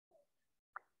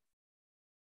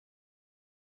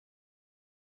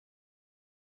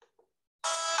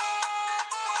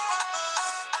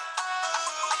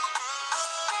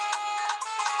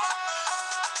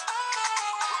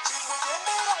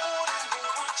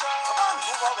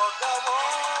b'abagabo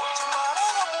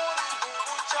ukimarara muri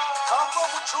ntibucya ntabwo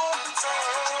mucumbitse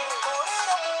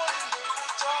ukikorera muri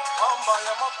ntibucya wambaye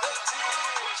amapeti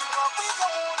ukimwa kwiga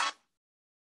muri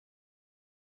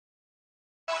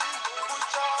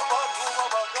ntibucya abantu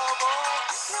b'abagabo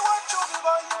iwacu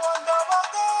bibaye iwa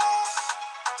ndabaga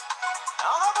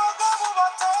naho abagabo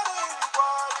batari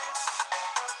ibigwari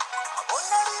abo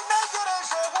nari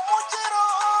ntegereje nk'umukiro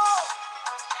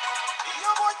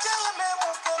iyo bukeye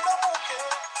mpemuke ndamuke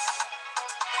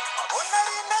abo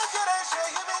nari ntegereje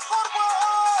ibikorwa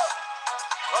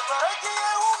bagaragiye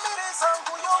humiriza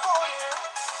ngo uyobore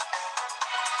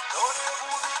dore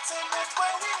bubitse imitwe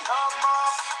nk'intama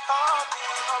kandi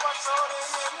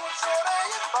abashoreye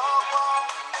mushoreye imbawa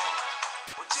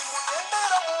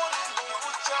ukimugendera muri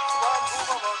ntibucya abantu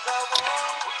b'abagabo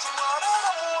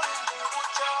ukimwarara muri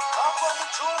ntibucya ntabwo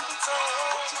mucumbitse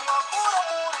ukimwakura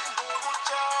muri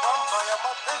ntibucya wambaye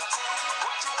amapeti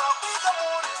ukimwakwiga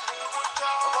muri ntibucya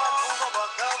abantu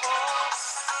b'abagabo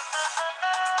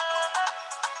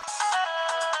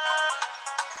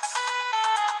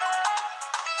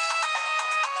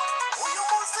uyu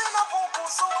munsi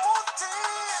navuguza umuti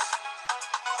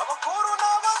abakuru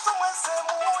n'abato mwese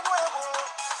munywebo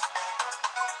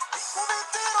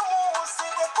ikubitiro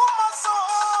muwusige ku maso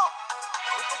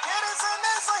utegereze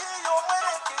neza hiyo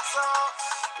mwerekeza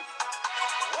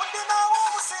undi nawe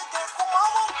umusige ku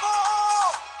maboko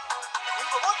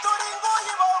ingobotora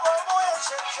ingoyi baba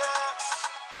bohesheje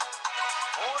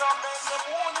uramenye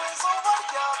munyu izuba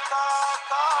ryaka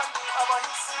kandi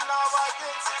abahisi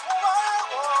n'abagenzi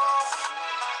mubayeho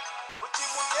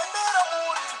ukimugendera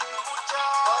muri ntibucya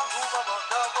abantu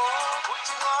b'abagabo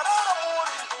ukimwarara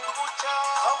muri ntibucya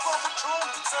ntabwo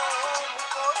mucumbitse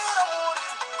ukimukorera muri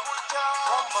ntibucya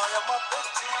wambaye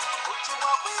amapeti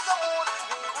ukimwakwiga muri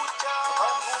ntibucya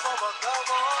abantu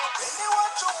b'abagabo bene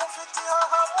iwacu mufite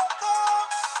ihahamuka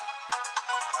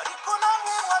ariko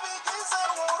namwe mwabigize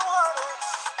uruhare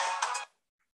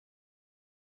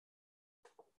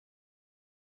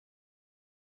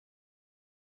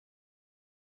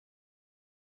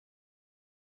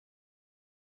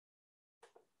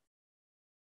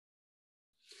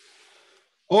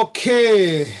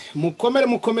Okay,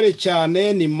 mukomere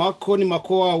cyane ni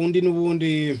mako wa undi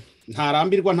n'ubundi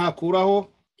ntarambirwa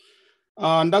ntakuraho.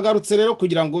 Ndagarutse rero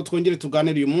kugira ngo twongere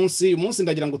tuganire uyu munsi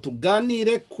ndagira ngo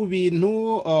tuganire ku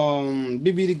bintu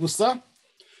bibiri gusa.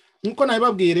 Nkuko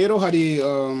nabibabwiye rero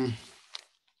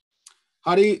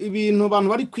hari ibintu abantu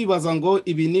bari kwibaza ngo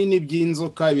ibinini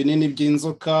by'inzoka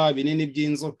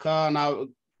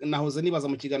nahoze nibaza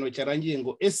mu kiganiro cyarangiye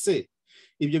ngo ese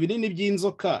ibyo binini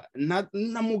by'inzoka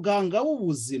na muganga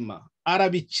w'ubuzima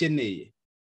arabikeneye.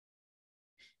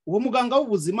 Uwo muganga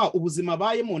w'ubuzima ubuzima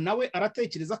bayemo nawe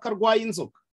aratekereza ko arwaye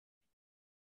inzoka.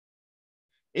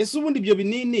 Ese ubundi ibyo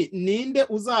binini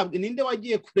ninde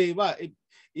wagiye kureba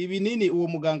ibinini uwo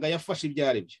muganga yafashe ibyo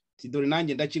ari byo? Dore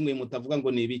nanjye ndakinguye mutavuga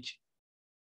ngo ni ibiki.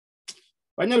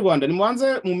 Banyarwanda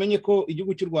nimubanze mumenye ko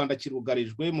igihugu cy'u Rwanda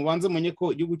kirugarijwe, mubanze mumenye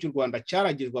ko igihugu cy'u Rwanda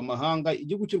cyaragijwe amahanga,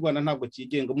 igihugu cy'u Rwanda ntabwo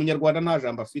kigenga, umunyarwanda nta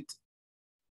jambo afite.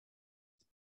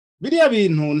 Biriya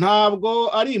bintu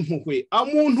ntabwo ari impuhwe,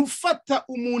 umuntu ufata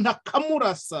umuntu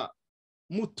akamurasa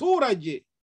muturage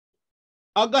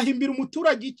agahimbira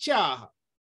umuturage icyaha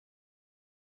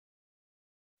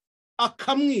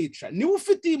akamwica, niwe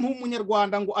ufite impuhwe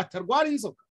umunyarwanda ngo atarwara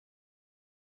inzoka.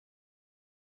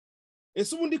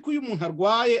 Ese ubundi ko uyu muntu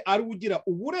arwaye ari ugira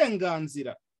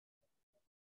uburenganzira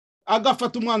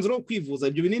agafata umwanzuro wo kwivuza,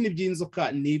 ibyo binini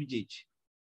by'inzoka ni ibyiki?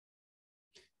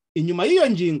 Inyuma y'iyo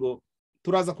ngingo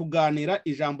turaza kuganira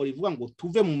ijambo rivuga ngo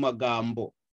tuve mu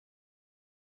magambo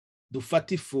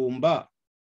dufate ifumba,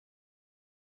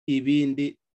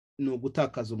 ibindi ni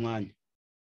ugutakaza umwanya.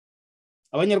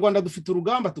 Abanyarwanda dufite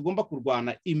urugamba tugomba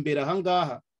kurwana imbere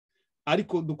ahangaha,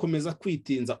 ariko dukomeza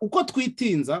kwitinza. Uko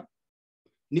twitinza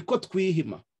niko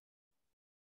twihima.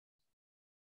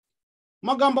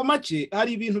 Magambo make,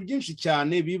 hari ibintu byinshi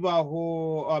cyane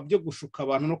bibaho byo gushuka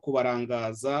abantu no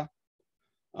kubarangaza,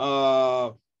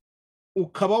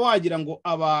 ukaba wagira ngo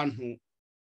abantu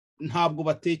ntabwo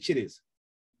batekereza.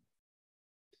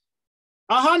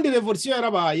 Ahandi revolution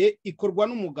yarabaye ikorwa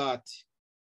n'umugati,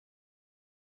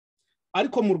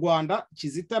 ariko mu Rwanda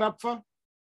Kizito arapfa,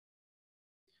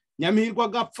 Nyamihirwa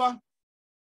agapfa,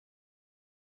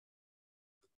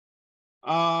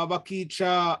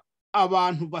 bakica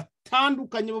abantu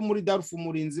batandukanye bo muri Darufu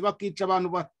Murinzi, bakica abantu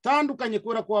batandukanye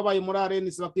kubera ko babaye muri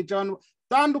RNC, bakica abantu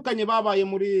batandukanye babaye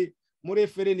muri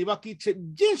FRN, bakica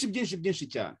byinshi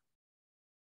cyane.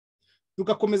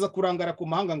 Tugakomeza kurangara ku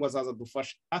mahanga ngo azaza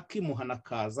dufashe, akimuhana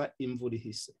kaza imvura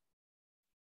ihise.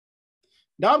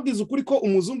 ndababwiza ukuri ko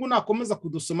umuzungu nakomeza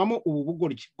kudusomamo ubu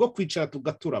bugoryi bwo kwicara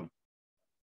tugaturama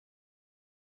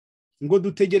ngo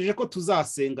dutegereje ko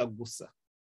tuzasenga gusa,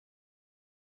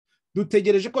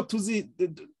 dutegereje ko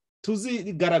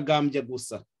tuzigaragambya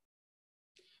gusa,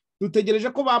 dutegereje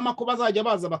ko bamako bazajya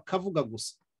baza bakavuga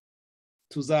gusa,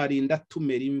 tuzarinda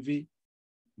tumera imvi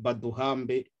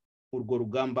baduhambe urwo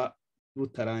rugamba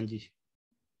rutarangiye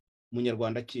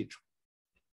munyarwanda cyicu.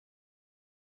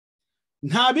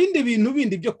 Nta bindi bintu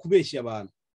bindi byo kubeshya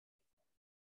abantu.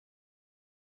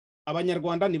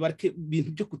 Abanyarwanda ni bareke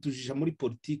bintu byo kutujisha muri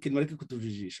politike, ni bareke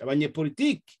kutujijisha.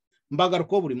 Abanyepolitike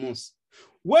mbagaruko buri munsi.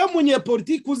 We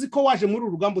munyepolitike uzi ko waje muri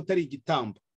urugamba utari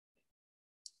igitambo,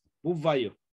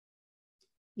 uvayo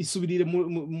isubirire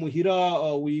muhira,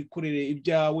 wikorere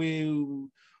ibyawe,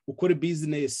 ukore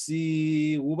business,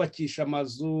 wubakisha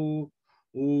amazu,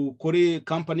 ukore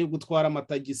company yo gutwara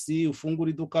amatagisi,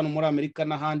 ufungura iduka no muri Amerika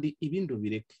n'ahandi, ibindi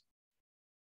bireke.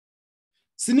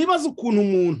 Sinibaza ukuntu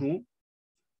umuntu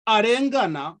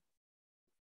arengana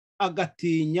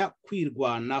agatinya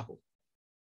kwirwanaho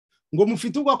ngo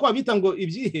mufite ubwo ko abita ngo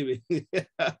ibyihebe.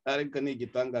 Ariko ni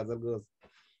igitangaza rwose.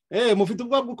 Mufite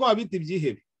ubwo ko abita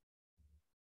ibyihebe.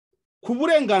 Ku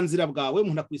burenganzira bwawe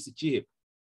umuntu akwisa ikihebe,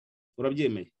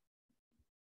 urabyemeye?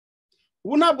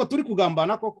 Ubu ntabwo turi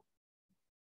kugambana koko.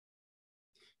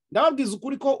 Ndababwiza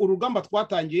ukuri ko urugamba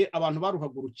twatangiye abantu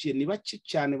baruhagurukiye ni bake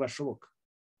cyane bashoboka.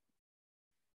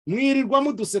 Mwirirwa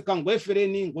muduseka ngo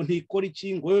FRN ngo ntikora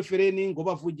iki, ngo FRN ngo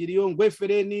bavugira iyo, ngo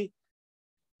FRN.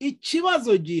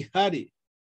 Ikibazo gihari,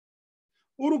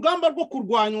 urugamba rwo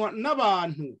kurwanywa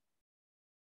n'abantu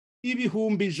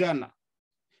 100,000,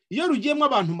 iyo rugiyemo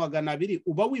abantu 200,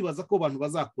 uba wibaza ko abantu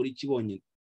bazakora iki bonyine.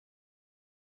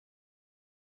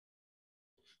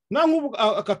 Na nk'ubu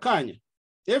aka kanya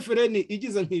FRN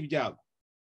igize nk'ibyago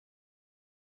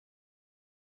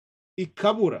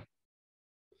ikabura,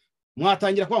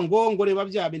 mwatangira kwa ngo reba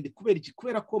bya bindi. Kubera iki?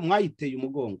 Kubera ko mwayiteye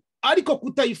umugongo, ariko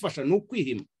kutayifasha ni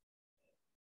ukwihima.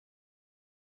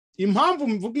 Impamvu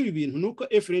mvuga ibi bintu nuko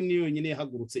FRN yonyine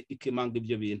yahagurutse ikemanga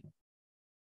ibyo bintu,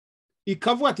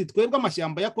 ikavuga ati twebwe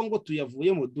amashyamba ya Kongo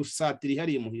tuyavuyemo, dusatira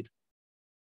ihari muhira.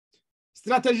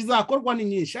 Strategy zakorwa ni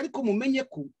nyinshi, ariko mumenye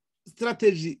ko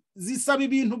strategy zisaba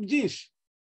ibintu byinshi.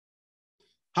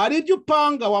 Hari ibyo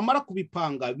upanga, wamara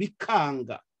kubipanga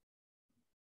bikanga,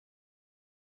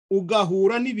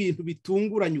 ugahura n'ibintu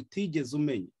bitunguranye utigeze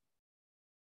umenya.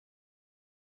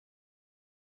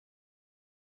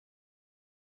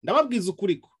 Ndababwiza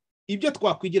ukuri ko ibyo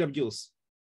twakwigira byose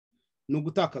ni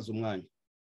ugutakaza umwanya.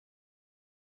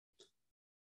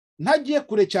 Ntagiye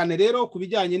kure cyane rero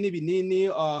kubijyanye n'ibinini,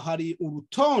 hari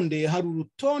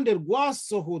urutonde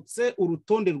rwasohotse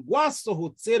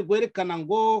rwerekana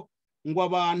ngo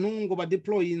abantu ngo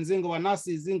badeployinze, ngo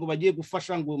banasize, ngo bagiye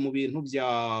gufasha ngo mu bintu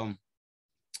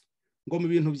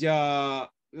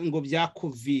bya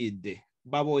COVID,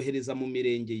 babohereza mu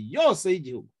mirenge yose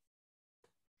y'igihugu,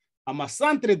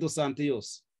 amasantere de sante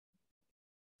yose.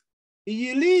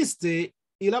 Iyi liste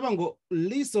iraba ngo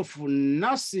list of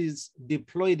nurses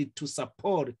deployed to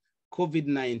support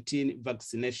COVID-19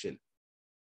 vaccination.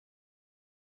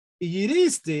 Iyi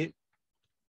liste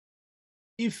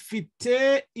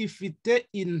ifite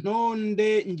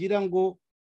intonde ngira ngo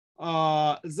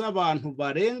z'abantu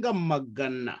barenga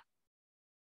 100,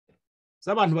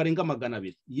 z'abantu barenga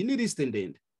 200. Iyi ni liste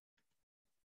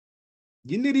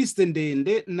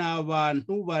ndende, ni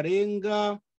abantu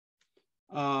barenga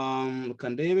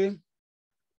kandebe,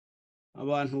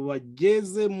 abantu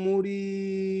bageze muri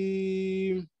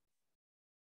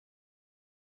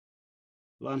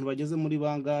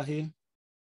bangahe?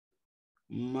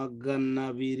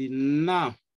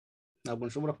 200. Ntabwo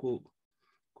nshobora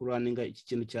kuraninga iki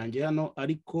kintu cyanjye hano,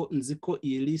 ariko nzi ko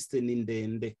iyi liste ni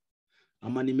ndende.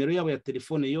 Amanimero yabo ya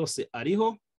telefone yose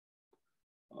ariho.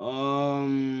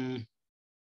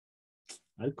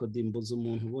 Ariko dimbuza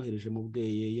umuntu bohereje mu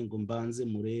bweyeye ngo mbanze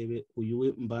murebe uyu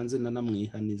we, mbanze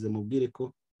nanamwihanize mubwire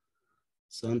ko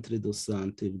centre de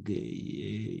santé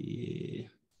bweyeye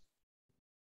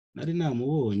nari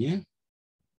namubonye.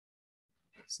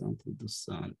 Centre de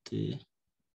santé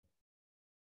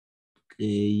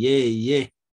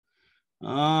bweyeye,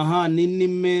 aha ni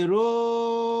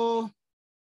nimero,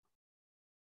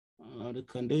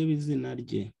 reka ndebe izina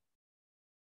rye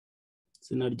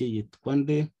yitwa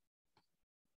nde?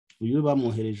 Uyu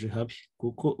bamwohereje habi,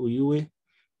 kuko uyu we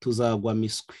tuzagwa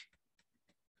miswi.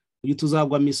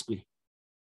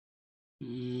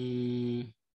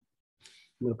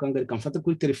 Reka mfate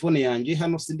kuri telefone yanjye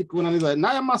hano, sindi kubona neza,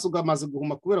 n'aya maso gamaze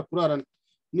guhuma kubera kurara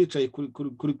nicaye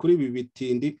kuri ibi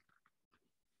bitindi.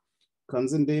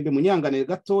 Kanze ndebe munyanganire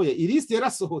gatoya. Irisi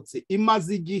yarasohotse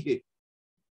imaze igihe,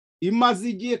 imaze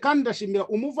igihe kandi ndashimira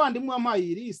umuvandimwe wampaye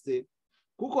iyi liste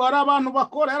kuko hari abantu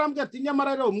bakora yarambwiye ati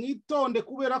nyamara rero mwitonde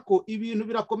kubera ko ibintu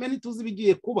birakomeye ntituzi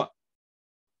ibigiye kuba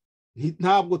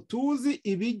ntabwo tuzi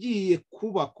ibigiye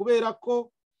kuba kubera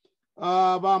ko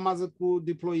bamaze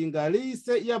kudeployinga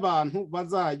liste y'abantu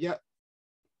bazajya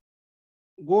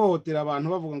guhohotera abantu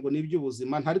bavuga ngo ni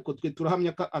iby'ubuzima ariko twe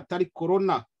turahamya ko atari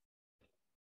corona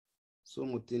so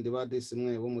mutindi badese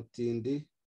mwe bo mutindi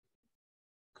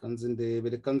kanze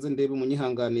ndebe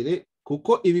munyihanganire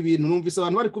kuko ibi bintu numvise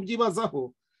abantu bari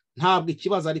kubyibazaho ntabwo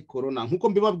ikibazo ari corona nkuko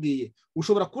mbibabwiye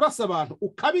ushobora kurasa abantu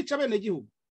ukabica bene gihugu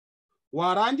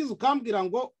warangiza ukambwira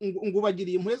ngo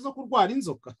ubagiriye impuhwe zo kurwara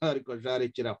inzoka ariko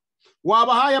jarekeraho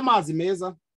wabahaye amazi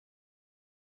meza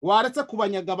waretse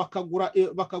kubanyaga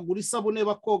bakagura isabune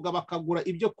bakoga bakagura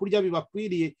ibyo kurya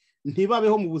bibakwiriye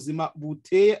ntibabeho mu buzima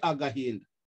buteye agahinda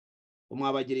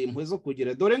umwabagiriye impuhwe zo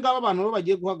kugira dore ngaba abantu bo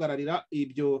bagiye guhagararira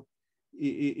ibyo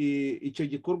icyo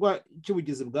gikorwa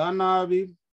cy'ubugizi bwa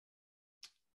nabi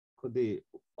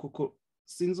kuko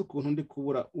sinzi ukuntu ndi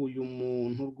kubura uyu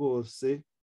muntu rwose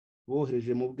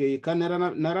bohereje mu bweye kandi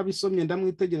narabisomye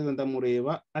ndamwitegereza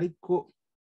ndamureba ariko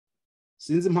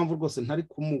sinzi impamvu rwose ntari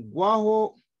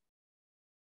kumugwaho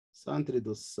centre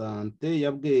de santé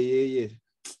yabweyeye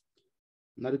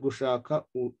nari gushaka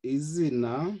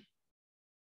izina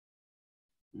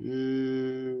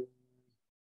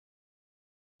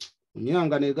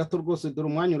unyihanganire gato rwose dore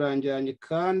umwanya uranjyanye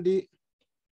kandi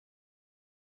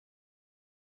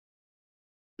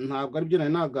ntabwo aribyo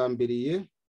nari nagambiriye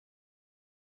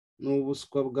ni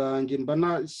ubuswa bwanjye mba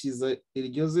nashyize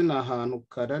iryo zina ahantu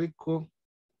kare ariko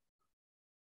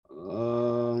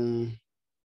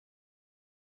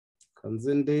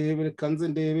kanze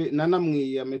ndebe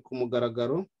nanamwiyame ku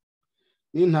mugaragaro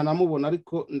nintanamubona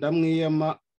ariko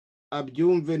ndamwiyama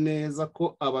abyumve neza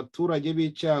ko abaturage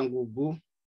b'Icyangugu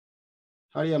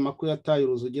hariya makuru yataye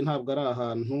uruzugi ntabwo ari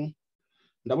ahantu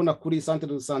ndabona kuri centre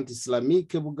de santé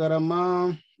islamique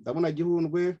Bugarama ndabona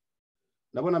Gihundwe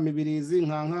ndabona Mibirizi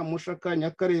Nkanka Mushaka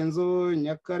Nyakarenzo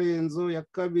ya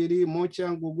kabiri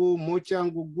Cyangugu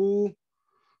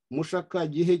Mushaka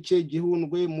Giheke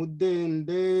Gihundwe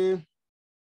Mudende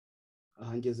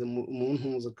ahangeze mu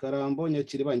ntuzo Karambo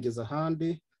Nyakiri bangeza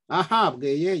ahandi aha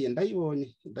bweyeye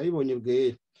ndayibonye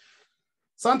bweye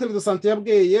centre de santé ya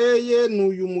bweyeye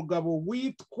n'uyu mugabo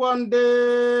witwa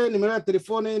nde nimero ya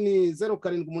telefone ni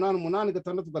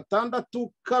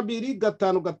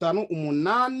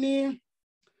 0788662255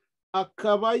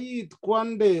 akaba yitwa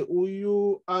nde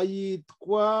uyu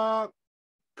ayitwa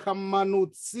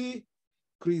Kamanutsi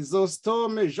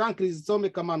Chrysostome Jean Chrysostome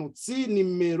Kamanutsi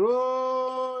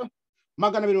nimero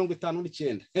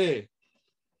 259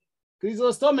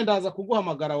 Chrysostome ndaza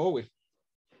kuguhamagara wowe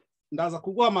ndaza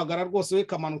kuguhamagara rwose we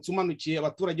Kamanutsi umanukiye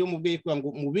abaturage bo mu bweye kugira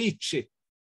ngo mubice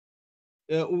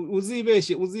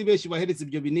uzibeshye baheretse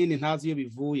ibyo binini ntazi iyo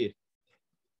bivuye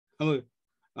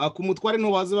ku mutware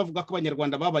ntubaze bavuga ko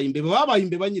abanyarwanda babaye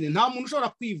imbeba nyine nta muntu ushobora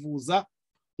kwivuza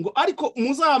ngo ariko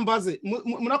muzambaze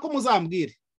murako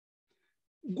muzambwire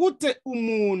gute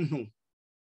umuntu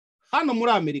hano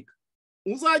muri Amerika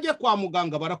uzajye kwa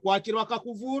muganga barakwakira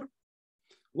bakakuvura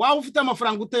waba ufite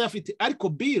amafaranga utayafite ariko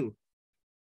bill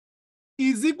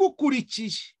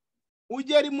izigukurikiye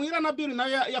ugera imuhira na bill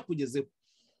nayo yakugezeho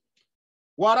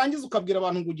warangiza ukabwira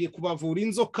abantu ngo ugiye kubavura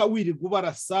inzoka wirirwa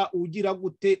ubarasa ugira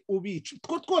gute ubica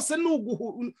twose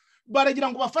baragira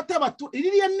ngo bafate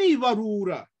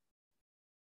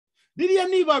ririya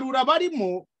nibarura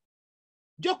barimo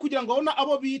byo kugira ngo babone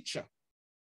abo bica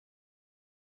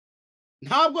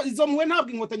ntabwo izo mwe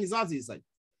ntabwo inkotanyi zazizanye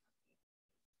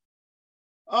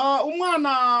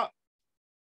umwana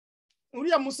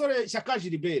uriya musore Shyaka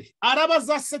Gilbert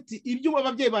arabaza seti ibyo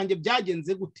ababyeyi banjye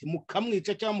byagenze gute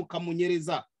mukamwica cyangwa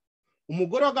mukamunyereza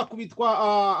umugore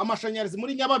agakubitwa amashanyarazi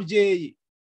muri Nyababyeyi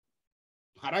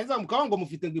harangiza mukaba ngo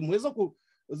mufite ngo impuhwe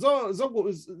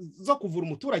zo kuvura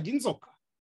umuturage inzoka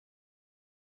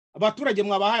abaturage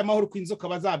mwabahaye amahoro ku inzoka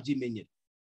bazabyimenyera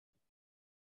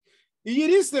iyi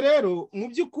liste rero mu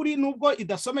by'ukuri nubwo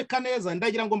idasomeka neza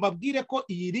ndagira ngo mbabwire ko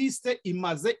iyi liste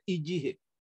imaze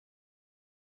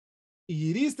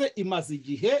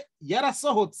igihe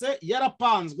yarasohotse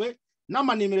yarapanzwe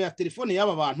n'amanimero ya telefone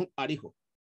y'aba bantu ariho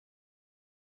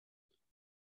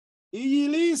iyi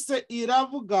liste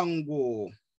iravuga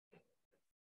ngo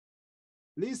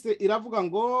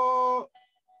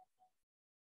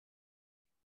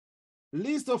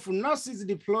list of nurses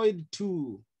deployed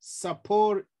to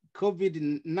support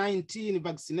COVID-19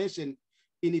 vaccination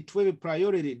in Tuve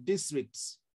priority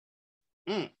districts.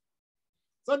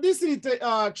 So district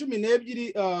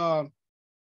 12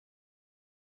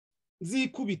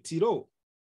 zikubitiro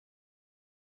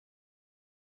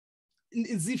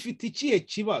zifite ikihe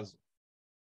kibazo?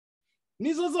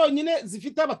 Nizo zonyine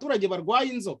zifite abaturage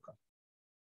barwaye inzoka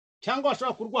cyangwa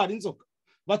bashobora kurwara inzoka?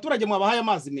 Abaturage mwabahaye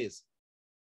amazi meza?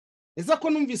 Ese ko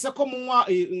numvise ko munywa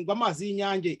amazi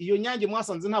y'inyange, iyo nyange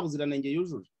mwasanze nta buziranenge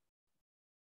yujuje?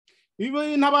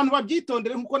 Ibi n'abantu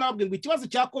babyitondere, nkuko nababwiye ngo ikibazo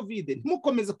cya covid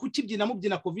ntimukomeze kukibyina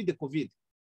mubyina covid.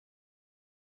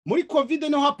 Muri covid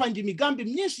niho hapanga imigambi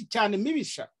myinshi cyane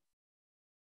mibisha,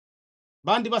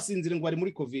 bandi basinzira ngo bari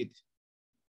muri covid.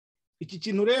 Iki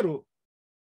kintu rero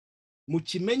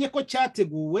mukimenye ko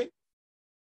cyateguwe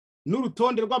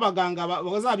n'urutonde rw'abaganga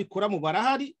bazabikora mu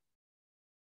barahari.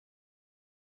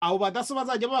 Abo badaso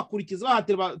bazajya babakurikiza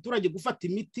bahatira abaturage gufata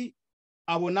imiti,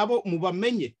 abo nabo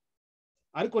mubamenye.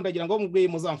 Ariko ndagira ngo mubwiye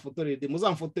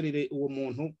muzamfotorere uwo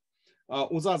muntu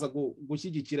uzaza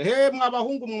gushyigikira.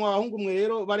 Mwabahungu mwe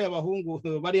rero, bari abahungu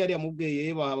bari hariya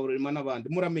mubwiye bahaburima n'abandi,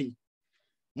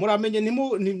 muramenye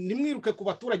nimwiruke ku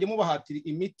baturage mubahatira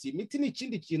imiti. Imiti ni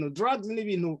ikindi kintu, drugs ni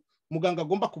ibintu muganga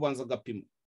agomba kubanza agapima.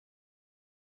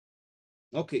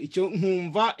 Okay, icyo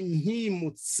nkumva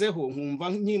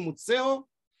nkimutseho.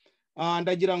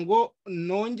 Ndagira ngo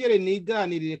nongere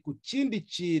niganirire ku kindi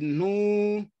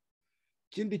kintu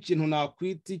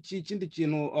nakwita ikindi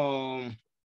kintu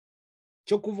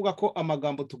cyo kuvuga ko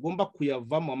amagambo tugomba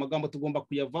kuyavamo. Amagambo tugomba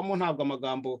kuyavamo, ntabwo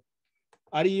amagambo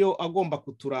ariyo agomba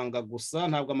kuturanga gusa,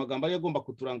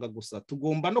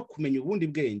 tugomba no kumenya ubundi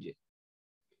bwenge.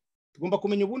 Tugomba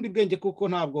kumenya ubundi bwenge kuko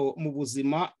ntabwo mu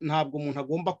buzima, ntabwo umuntu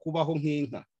agomba kubaho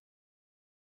nk'inka.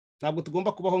 Ntabwo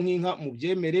tugomba kubaho nk'inka, mu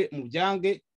byemere mu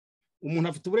byange. Umuntu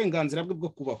afite uburenganzira bwe bwo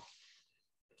kubaho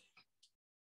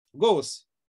rwose.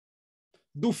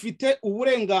 Dufite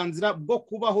uburenganzira bwo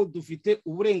kubaho, dufite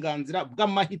uburenganzira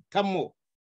bw'amahitamo.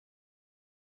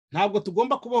 Ntabwo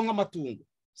tugomba kubaho nk'amatungo,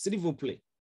 s'il vous plaît.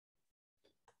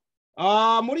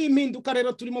 Muri iyi mpinduka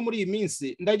rero turimo muri iyi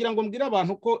minsi, ndagira ngo mbwire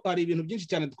abantu ko hari ibintu byinshi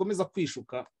cyane dukomeza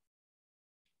kwishuka,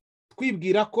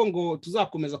 twibwira ko ngo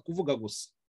tuzakomeza kuvuga gusa.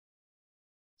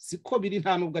 Siko biri,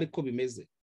 nta nubwo ariko bimeze.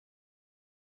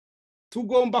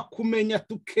 Tugomba kumenya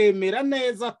tukemera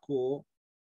neza ko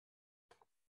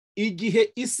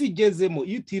igihe isi igezemo,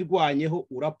 iyo utirwanyeho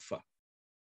urapfa.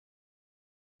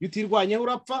 Iyo utirwanyeho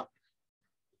urapfa,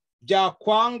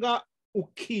 byakwanga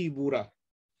ukibura.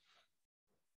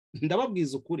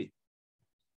 Ndababwiza ukuri,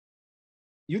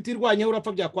 iyo utirwanyeho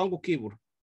urapfa, byakwanga ukibura.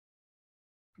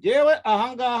 Yewe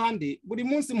ahangaha ndi buri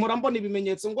munsi mpora mbona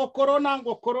ibimenyetso ngo corona.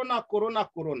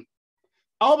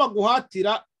 Aho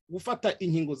baguhatira gufata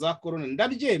inkingo za corona,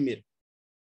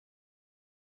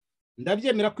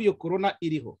 ndabyemera ko iyo corona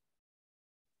iriho.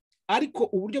 Ariko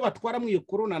uburyo batwaramo iyo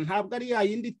corona ntabwo ari ya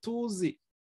yindi tuzi,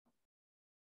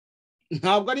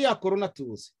 ntabwo ari ya corona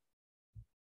tuzi.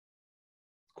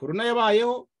 Corona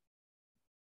yabayeho,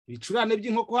 ibicurane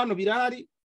by'inkoko hano birahari.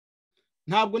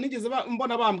 Ntabwo nigeze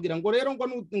mbona bambwira ngo rero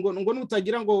ngo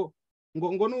nutagira ngo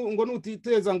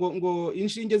nutiteza ngo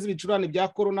inshinge z'ibicurane bya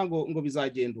corona ngo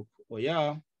bizagenda uko.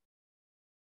 Oya,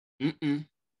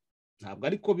 ntabwo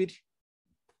ariko biri.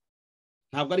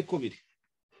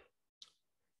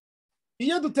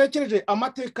 Iyo dutekereje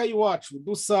amateka y'iwacu,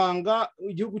 dusanga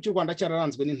igihugu cy'u Rwanda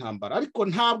cyararanzwe n'intambara, ariko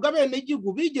ntabwo abene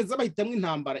igihugu bigeze bahitamo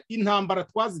intambara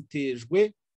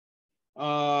twazitejwe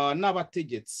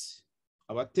n'abategetsi.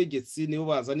 Abategetsi nibo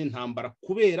bazana intambara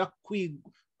kubera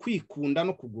kwikunda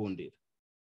no kugondera.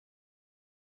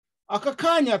 Aka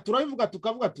kanya turabivuga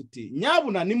tukavuga tuti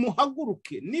nyabuna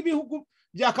nimuhaguruke, n'ibihugu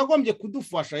byakagombye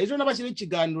kudufasha. Ejo nabashyiraho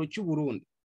ikiganiro cy'u Burundi,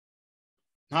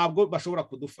 ntabwo bashobora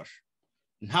kudufasha.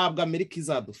 Ntabwo Amerika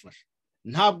izadufasha,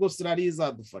 ntabwo Australia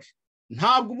izadufasha,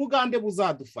 ntabwo Ubugande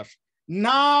buzadufasha,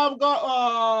 ntabwo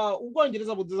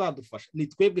Ubwongereza buzadufasha. Ni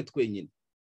twebwe twenyine.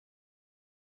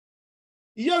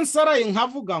 Iyo nsaraye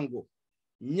nkavuga ngo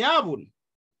nyabuna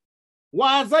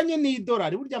wazanye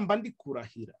n'idolari, burya mba ndi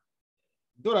kurahira.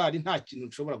 Dolari nta kintu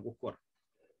ushobora gukora.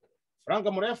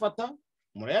 Faranga murayafata,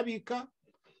 murayabika,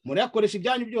 murayakoresha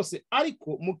ibyanyu byose,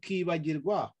 ariko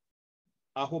mukibagirwa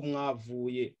aho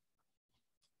mwavuye.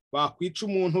 Bakwica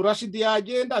umuntu, Rashid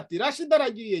yagenda ati Rashid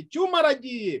aragiye, Cyuma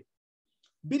aragiye.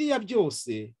 Biriya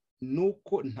byose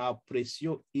nuko nta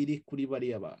presiyo iri kuri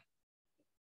bariya bantu.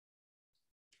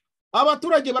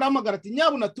 Abaturage baramagara ati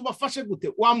nyabuna tubafashe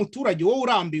gute? Wa muturage wowe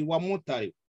urambiwe, wa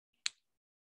mutari,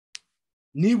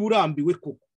 niba urambiwe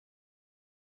koko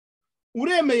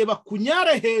uremeye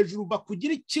bakunyare hejuru,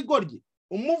 bakugira ikigoryi.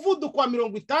 Umuvuduko wa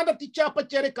 60, icyapa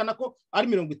cyerekana ko ari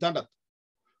 60.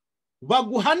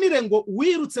 Baguhanire ngo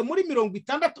wirutse muri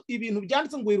 60, ibintu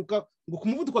byanditse ngo wiruka ngo ku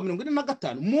muvuduko wa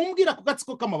 45. Mumbwira ku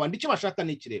gatsiko k'amabandi icyo bashaka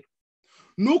n'iki rero?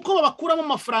 Nuko babakuramo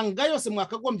amafaranga yose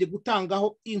mwakagombye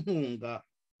gutangaho inkunga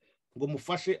ngo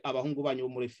mufashe abahungu banyu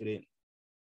bo muri referendum.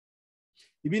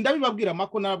 ibi ndabibabwira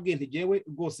mako nababwiye ntigewe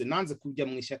rwose nanze kujya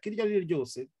mu ishyaka iryo ari ryo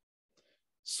ryose,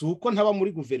 si uko ntaba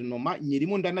muri guverinoma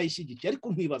nyirimo ndanayishyigikiye,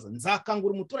 ariko nkibaza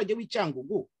nzakangura umuturage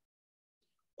w'Icyangugu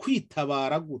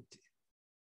kwitabara gute?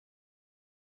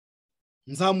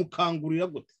 Nzamukangurira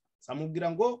gute?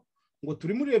 Nzamubwira ngo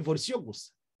turi muri revolution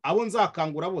gusa? Abo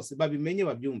nzakangura bose babimenye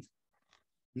babyumve.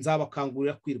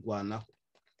 Nzabakangurira kwirwanaho,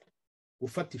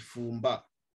 gufata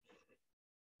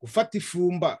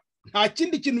Ifumba, nta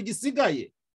kindi kintu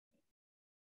gisigaye.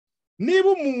 Niba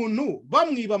umuntu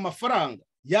bamwiba amafaranga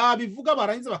yabivuga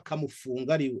barangiza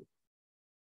bakamufunga ariwe.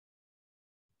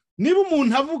 Niba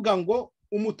umuntu avuga ngo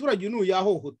umuturage n'uyu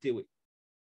yahohotewe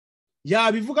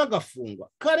yabivuga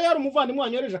agafungwa. Kare hari umuvandimwe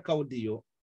wanyoreje akawudiyo,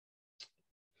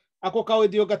 ako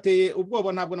kawudiyo gateye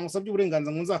ubwoba, ntabwo namusabye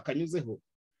uburenganzira ngo nzakanyuzeho.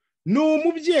 Ni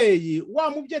umubyeyi, wa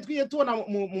mubyeyi twiye tubona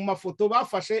mu mafoto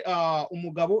bafashe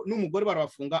umugabo n'umugore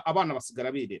barabafunga, abana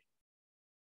basigara birera.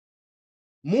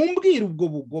 Mumbwira ubwo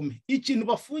bugome ikintu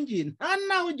bafungiye nta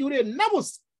naho gihuriye na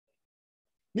bose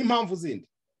n'impamvu zindi.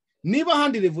 Niba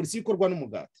handi revolution ikorwa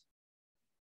n'umugati,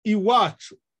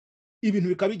 iwacu ibintu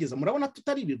bikabigeza, murabona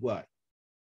tutari ibirwaye.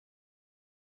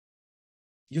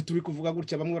 Iyo turi kuvuga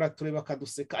gutya bamwe baratureba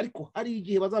bakaduseka, ariko hari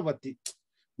igihe bazavuga ati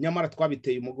nyamara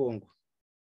twabiteye umugongo.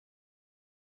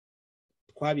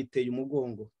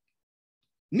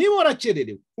 Niba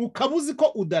warakererewe ukabuzi ko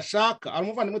udashaka,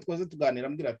 umuvandimwe twaze tuganira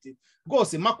ambwira ati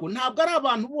rwose mako ntabwo ari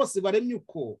abantu bose baremye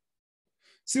uko,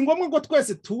 si ngombwa ngo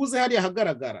twese tuze hariya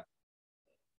hagaragara,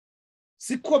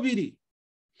 siko biri.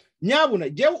 Nyabuna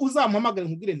jewe uzampamagara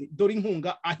nkubwire nti dore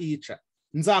inkunga ahica,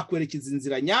 nzakwerekeza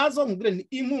inzira nyazo, nkubwire nti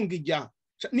inkunga ijya,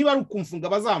 niba ari ukumfunga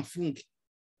bazamfunge.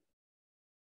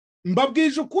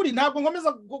 Mbabwije ukuri, ntabwo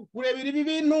nkomeza kurebera ibi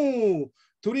bintu.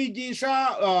 Turigisha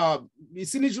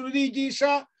isi n'ijuru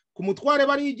rigisha, ku mutware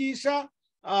barigisha,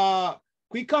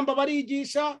 ku ikamba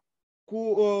barigisha,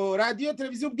 ku radio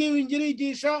televiziyo ubwiwingi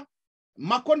rigisha.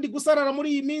 Mako ndi gusarara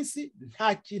muri iyi minsi,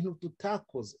 nta kintu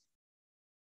tutakoze.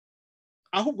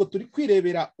 Ahubwo turi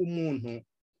kwirebera umuntu,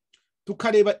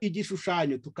 tukareba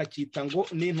igishushanyo tukakita ngo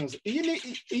n'intuze.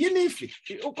 Iyi ni ifi,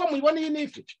 uko mubibona iyi ni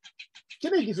ifi.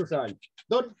 Kiri igishushanyo.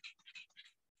 Dore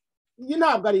iyi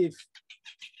ntabwo ari ifi.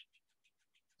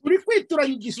 Turi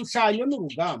kwituranya igishushanyo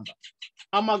n'urugamba.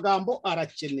 Amagambo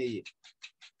arakeneye.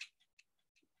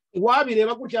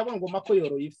 Wabireba gutya ngo mako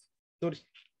yoroye ifi.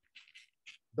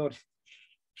 Dore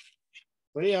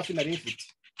yafi nari ifite.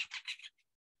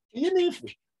 Iyi ni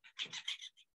ifi.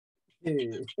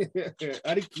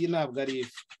 Ariko iyi ntabwo ari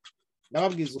ifi.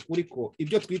 Nababwiza ukuri ko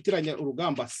ibyo twitiranya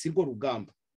urugamba si rwo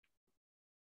rugamba.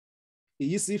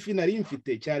 Iyi si ifi nari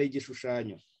mfite, cyari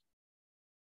igishushanyo.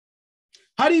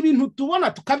 Hari ibintu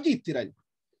tubona tukabyitiranya,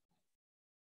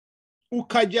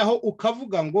 ukajyaho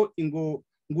ukavuga ngo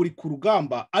uri ku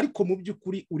rugamba, ariko mu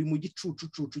by'ukuri uri mu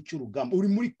gicucucucu cy'urugamba, uri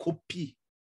muri kopi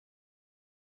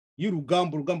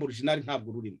y'urugamba. Urugamba original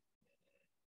ntabwo rurimo.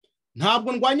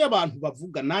 Ntabwo ndwanya abantu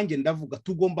bavuga, nanjye ndavuga.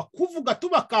 Tugomba kuvuga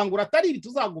tubakangura, atari ibi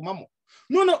tuzagumamo.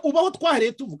 None ubaho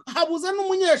twahereye tuvuga, habuze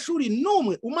n'umunyeshuri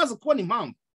n'umwe umaze kubona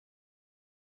impamvu.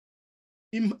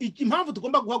 Impamvu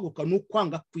tugomba guhaguruka ni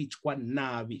ukwanga kwicwa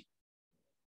nabi.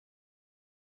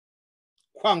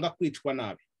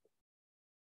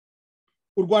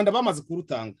 U Rwanda bamaze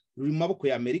kurutanga, ruri mu maboko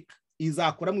ya Amerika,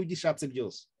 izakora mu byishatse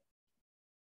byose.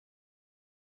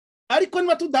 Ariko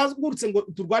niba tudahagurutse ngo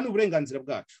turwane uburenganzira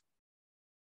bwacu,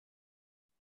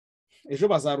 ejo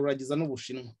bazaruragiza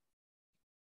n'Ubushinwa.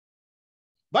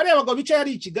 Bariya bagabo bicaye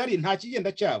hari i Kigali nta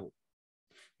kigenda cyabo.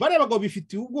 Bariya bagabo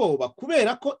bifitiye ubwoba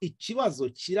kubera ko ikibazo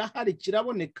kirahari,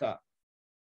 kiraboneka.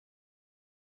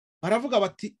 Baravuga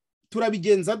bati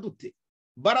turabigenza dute?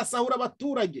 Barasahura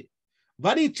abaturage,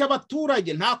 barica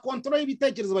abaturage, nta kontrol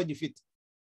y'ibitekerezo bagifite.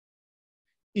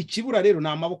 Ikibura rero ni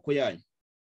amaboko yanyu.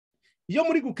 Iyo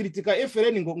muri gukritika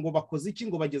FRN ngo bakoze iki,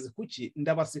 ngo bageze kuki,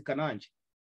 ndabaseka nanjye.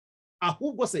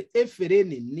 Ahubwo se FRN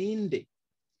ninde?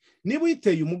 Niba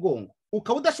uyiteye umugongo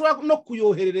ukaba udashobora no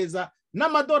kuyoherereza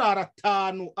n'amadolari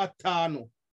 5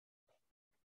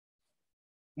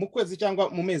 mu kwezi cyangwa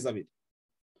mu mezi abiri,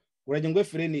 urajya ngo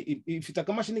FRN ifite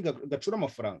akamashini gacura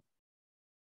amafaranga.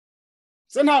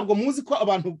 Se ntabwo muzi ko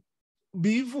abantu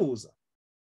bivuza?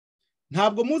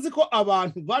 Ntabwo muzi ko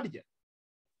abantu barya?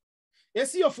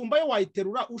 Ese iyo fumba yo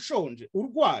wayiterura ushonje,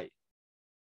 urwaye?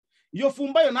 Iyo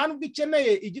fumba yo nta nubwo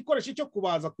ikeneye igikoresho cyo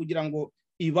kubaza kugira ngo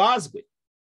ibazwe.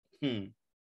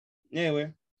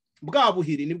 Yewe bwa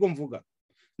buhiri nibwo mvuga.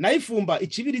 Na ifumba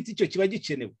ikibiriti cyo kiba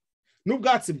gikenewe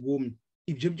n'ubwatsi bwumye.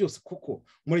 Ibyo byose kuko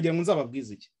muregera ngo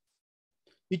nzababwiza iki.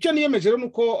 Icyo niyemeje rero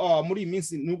nuko muri iyi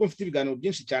minsi nubwo mfite ibiganiro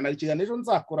byinshi cyane, ari kiganiro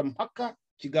nzakora mpaka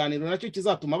kiganiro nacyo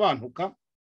kizatuma abantuka.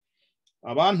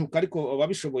 abantu ariko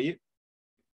babishoboye,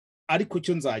 ariko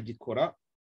cyo nzagikora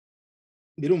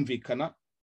birumvikana.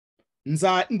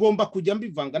 Ngomba kujya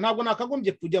mbivanga, ntabwo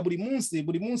nakagombye kujya buri munsi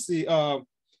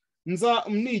nza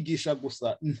mnigisha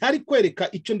gusa ntari kwereka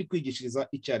icyo ndi kwigishiriza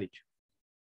icyo ari cyo.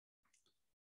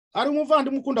 Hari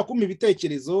umuvandimwe ukunda kumpa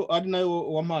ibitekerezo, ari nayo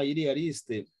wampaye iriya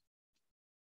liste.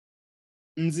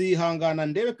 Nzihangana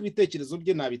ndebe ko ibitekerezo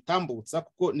bye nabitambutsa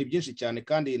kuko ni byinshi cyane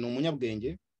kandi ni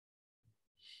umunyabwenge.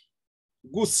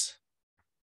 Gusa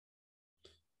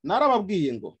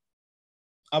narababwiye ngo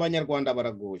abanyarwanda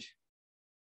baragoye.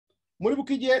 Muri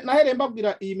bukigiye nahereye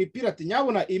mbabwira iyi mipira ati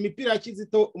nyabona iyi mipira ya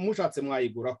Kizito umushatse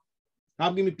mwayiguraho,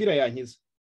 ntabwo imipira yankiza.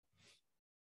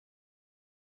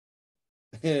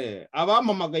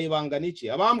 Abampamagaye bangana iki,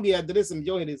 abambwiye adresse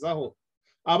mbyoherezaho,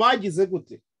 abagize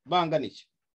gute bangana iki.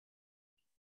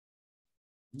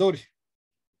 Dore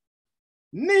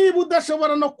niba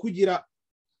udashobora no kugira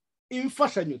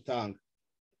imfashanyo utanga,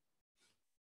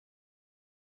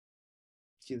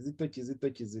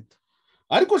 Kizito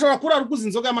ariko ushobora kurara uguze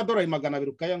inzoga y'amadolari 200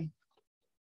 ukayanywa.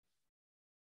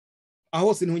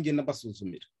 Aho se niho ngenda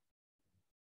basuzumira.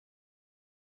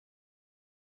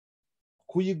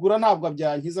 Kuyigura ntabwo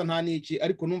byankiza nta niki,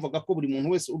 ariko numvaga ko buri muntu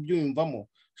wese ubyumvamo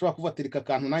ushobora kuvatereka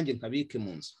akantu nanjye nkabike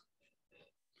mu nzu,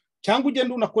 cyangwa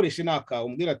ugenda unakoresha naka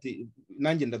umbwira ati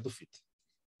nanjye ndadufite.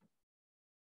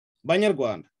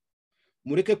 Banyarwanda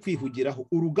mureke kwihugiraho,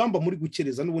 urugamba muri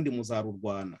gukereza n'ubundi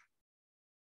muzarurwana.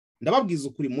 Ndababwiza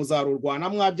ukuri, muzarurwana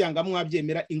mwabyanga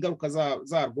mwabyemera, ingaruka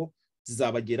zarwo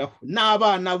zizabageraho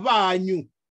n'abana banyu.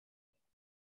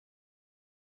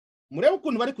 Murebe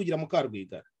ukuntu bari kugira mu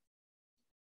Karwigara,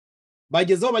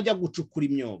 bagezeho bajya gucukura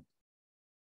imyobo,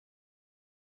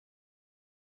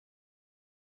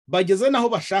 bageze naho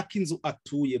bashaka inzu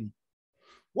atuyemo.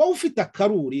 Wowe ufite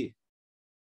akaruri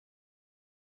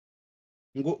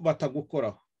ngo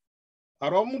batagukoraho,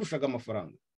 hari abamurushaga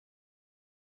amafaranga.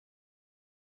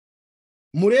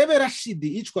 Murebe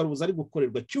Rashidi yicwa rubuza ari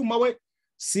gukorerwa, Cyuma we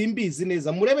simbizi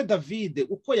neza. Murebe David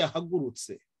uko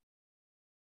yahagurutse,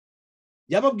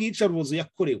 yababwica rubuzo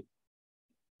yakorewe.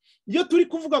 Iyo turi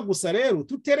kuvuga gusa rero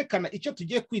tuterekana icyo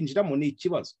tugiye kwinjiramo ni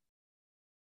ikibazo.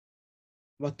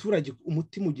 Abaturage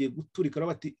umutima ugiye guturika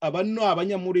bati aba no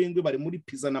abanyamurengwe bari muri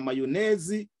pizza na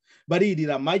mayonezi,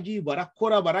 baririra amagi,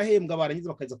 barakora, barahembwa, barangiza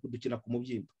bakaza kudukina ku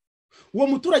mubyimba. Uwo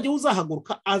muturage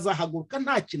uzahaguruka azahaguruka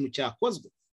nta kintu cyakozwe,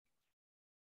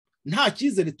 nta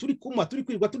cyizere turi kumwa, turi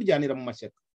kwirwa turyanira mu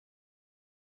mashyaka.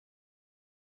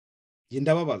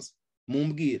 Genda babaza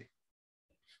mumbwire,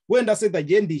 wenda se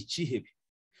dagenda ikihebe,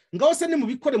 ngaho se ni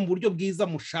mubikore mu buryo bwiza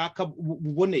mushaka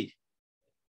buboneye.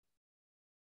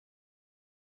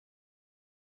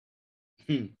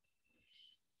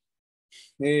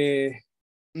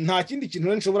 Nta kindi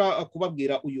kintu nshobora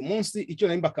kubabwira uyu munsi. Icyo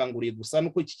nari mbakanguriye gusa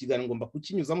nuko iki kiganiro ngomba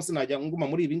kukinyuzamo, sinajya nguma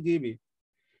muri ibi ngibi.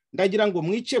 Ndagira ngo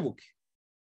mwicebuke,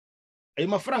 ayo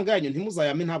mafaranga yanyu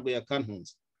ntimuzayame, ntabwo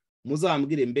yakantunze.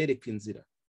 Muzambwire mbereke inzira,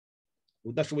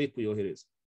 udashoboye kuyohereza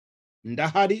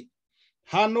ndahari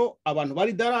hano. Abantu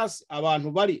bari Dallas,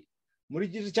 abantu bari muri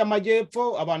gice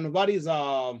cy'amajyepfo, abantu bari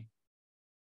za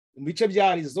bice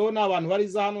bya Arizona, abantu bari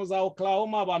za hano za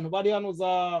Oklahoma, abantu bari hano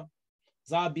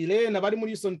za Bilene, bari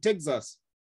muri Houston Texas.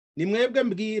 Ni mwebwe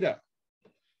mbwira.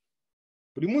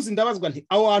 Buri munsi ndabazwa nti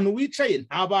aho hantu wicaye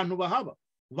nta bantu bahaba.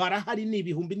 Barahari ni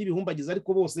ibihumbi n'ibihumbagiza,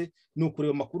 ariko bose ni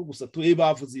ukureba makuru gusa.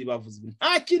 Bavuze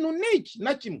nta kintu niki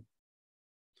na kimwe.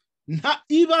 Nta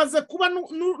ibaze kuba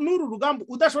n'uru rugamba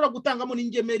udashobora gutangamo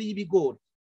n'ingemeri y'ibigori.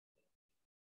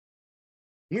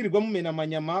 Mwirirwa mumena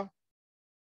amanyama,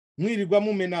 mwirirwa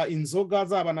mumena inzoga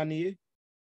zabananiye,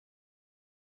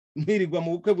 mwirirwa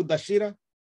mu bukwe budashira.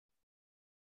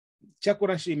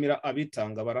 Cyakora nshimira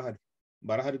abitanga,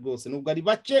 barahari rwose, nubwo ari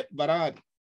bake barahari.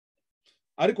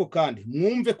 Ariko kandi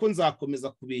mwumve ko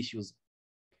nzakomeza kubishyuza,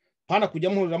 pana kujya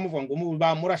muhurira muvuga ngo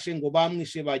bamurashe, ngo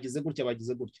bamwishe, bagize gutya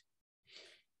bagize gutya.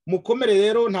 Mukomere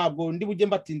rero, ntabwo ndi bujye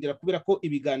mbatindira kubera ko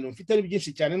ibiganiro mfite ari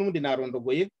byinshi cyane, n'ubundi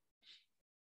narondogoye.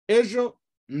 Ejo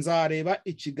nzareba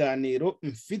ikiganiro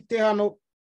mfite hano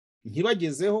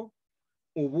nkibagezeho,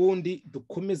 ubundi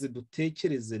dukomeze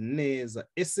dutekereze neza.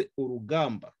 Ese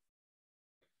urugamba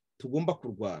tugomba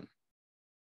kurwana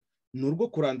ni urwo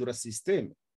kurandura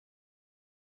systeme,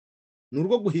 ni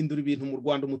urwo guhindura ibintu mu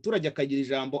Rwanda, umuturage akagira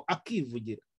ijambo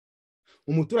akivugira,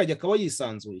 umuturage akaba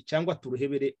yisanzuye, cyangwa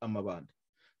turuhebere amabanda?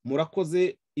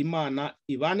 Murakoze, Imana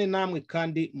ibane namwe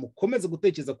kandi mukomeze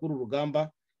gutekereza kuri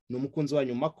urugamba. Ni umukunzi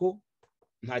wanyu Mako,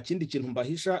 nta kindi kintu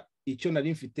mbahisha. Icyo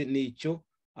nari mfite ni icyo.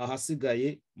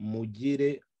 Ahasigaye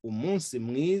mugire umunsi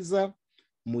mwiza,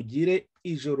 mugire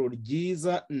ijoro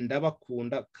ryiza.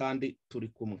 Ndabakunda kandi turi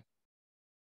kumwe.